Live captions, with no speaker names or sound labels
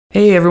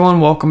Hey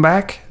everyone, welcome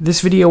back.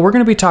 This video we're going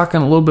to be talking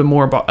a little bit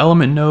more about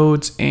element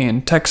nodes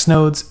and text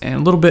nodes and a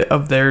little bit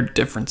of their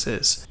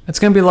differences. It's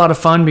going to be a lot of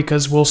fun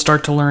because we'll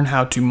start to learn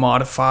how to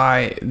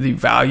modify the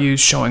values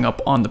showing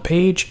up on the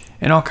page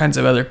and all kinds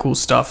of other cool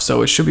stuff,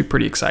 so it should be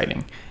pretty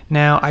exciting.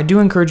 Now, I do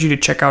encourage you to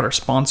check out our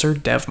sponsor,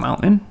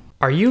 DevMountain.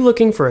 Are you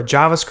looking for a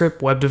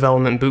JavaScript web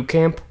development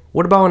bootcamp?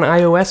 What about an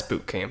iOS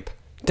bootcamp?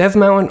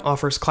 DevMountain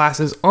offers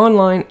classes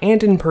online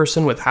and in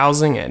person with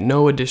housing at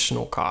no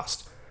additional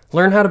cost.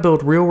 Learn how to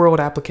build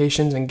real-world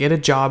applications and get a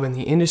job in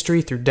the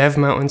industry through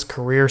DevMountain's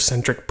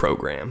career-centric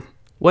program.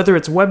 Whether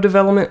it's web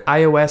development,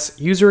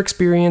 iOS, user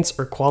experience,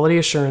 or quality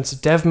assurance,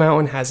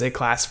 DevMountain has a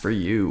class for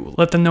you.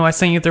 Let them know I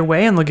sent you their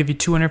way and they'll give you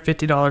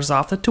 $250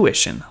 off the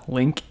tuition.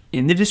 Link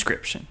in the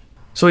description.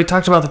 So we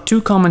talked about the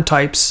two common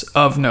types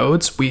of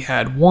nodes. We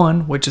had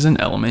one, which is an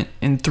element,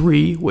 and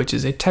three, which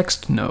is a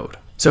text node.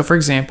 So for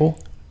example,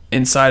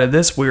 inside of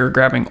this, we were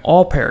grabbing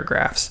all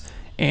paragraphs.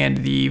 And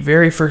the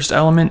very first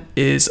element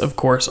is, of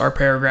course, our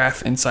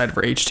paragraph inside of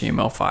our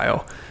HTML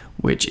file,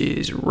 which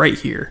is right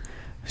here.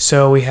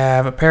 So we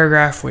have a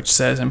paragraph which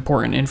says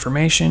important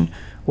information,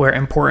 where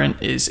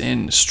important is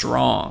in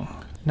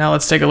strong. Now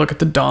let's take a look at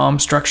the DOM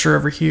structure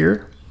over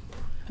here.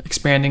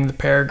 Expanding the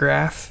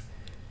paragraph,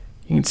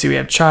 you can see we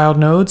have child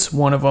nodes.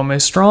 One of them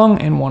is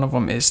strong and one of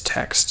them is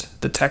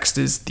text. The text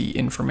is the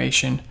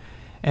information.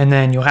 And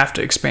then you'll have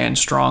to expand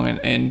strong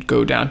and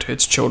go down to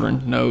its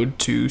children node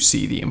to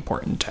see the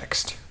important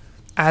text.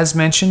 As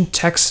mentioned,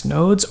 text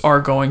nodes are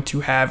going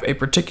to have a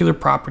particular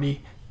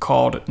property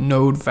called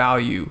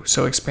nodeValue.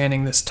 So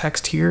expanding this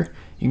text here,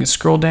 you can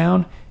scroll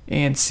down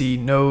and see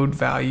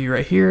nodeValue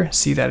right here.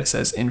 See that it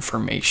says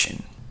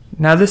information.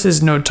 Now this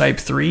is node type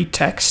 3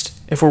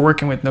 text. If we're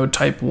working with node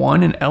type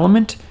 1 an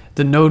element,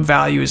 the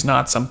nodeValue is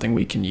not something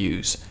we can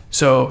use.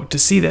 So to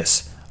see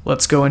this,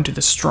 let's go into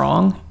the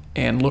strong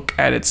and look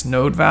at its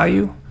node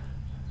value.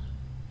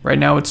 Right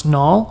now it's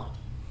null.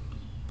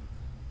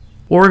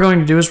 What we're going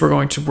to do is we're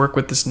going to work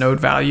with this node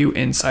value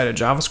inside of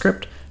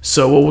JavaScript.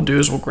 So what we'll do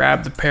is we'll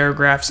grab the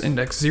paragraphs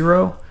index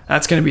 0.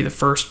 That's going to be the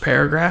first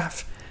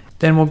paragraph.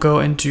 Then we'll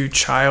go into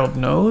child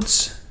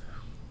nodes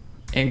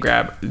and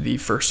grab the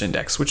first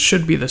index, which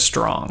should be the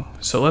strong.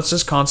 So let's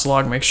just console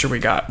log, make sure we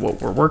got what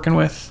we're working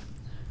with,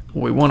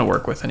 what we want to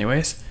work with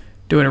anyways.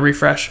 Doing a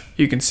refresh,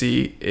 you can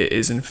see it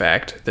is in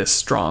fact this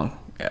strong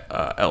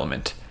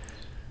element.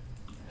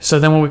 So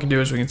then what we can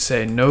do is we can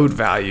say node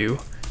value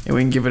and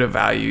we can give it a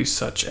value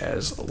such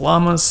as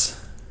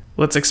llamas.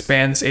 Let's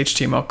expand this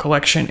HTML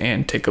collection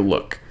and take a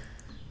look.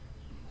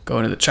 Go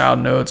into the child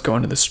nodes, go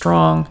into the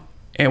strong,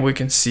 and we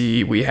can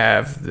see we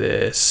have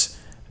this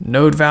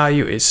node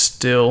value is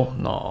still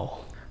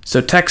null. So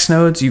text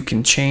nodes, you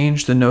can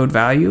change the node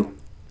value.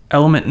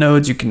 Element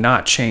nodes, you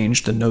cannot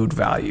change the node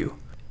value.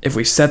 If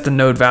we set the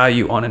node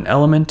value on an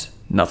element,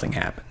 nothing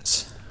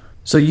happens.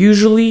 So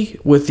usually,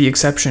 with the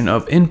exception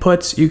of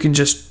inputs, you can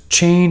just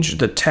change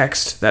the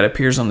text that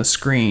appears on the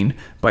screen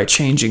by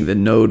changing the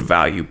node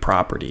value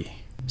property.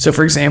 So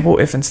for example,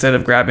 if instead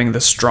of grabbing the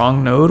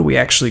strong node, we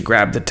actually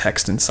grab the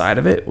text inside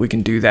of it, we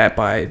can do that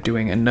by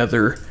doing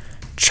another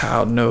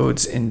child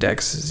nodes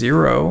index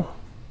 0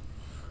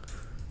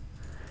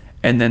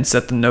 and then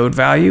set the node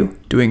value,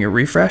 doing a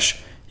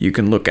refresh. You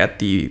can look at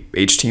the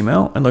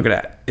HTML and look at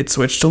that, it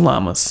switched to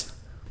llamas.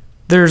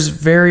 There's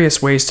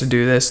various ways to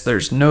do this.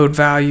 There's node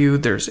value,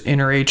 there's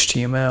inner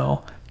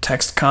HTML,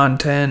 text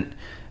content.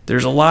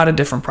 There's a lot of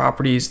different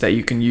properties that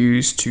you can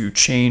use to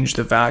change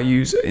the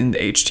values in the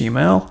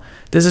HTML.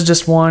 This is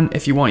just one.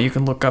 If you want, you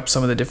can look up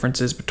some of the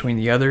differences between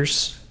the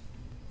others.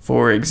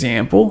 For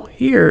example,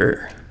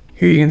 here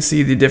you can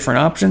see the different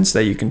options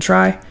that you can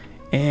try,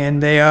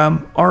 and they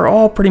are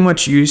all pretty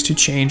much used to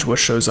change what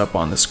shows up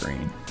on the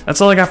screen. That's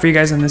all I got for you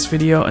guys in this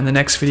video. In the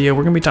next video,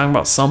 we're going to be talking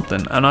about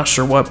something. I'm not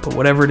sure what, but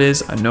whatever it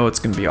is, I know it's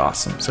going to be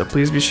awesome. So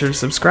please be sure to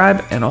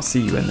subscribe, and I'll see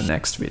you in the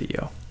next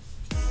video.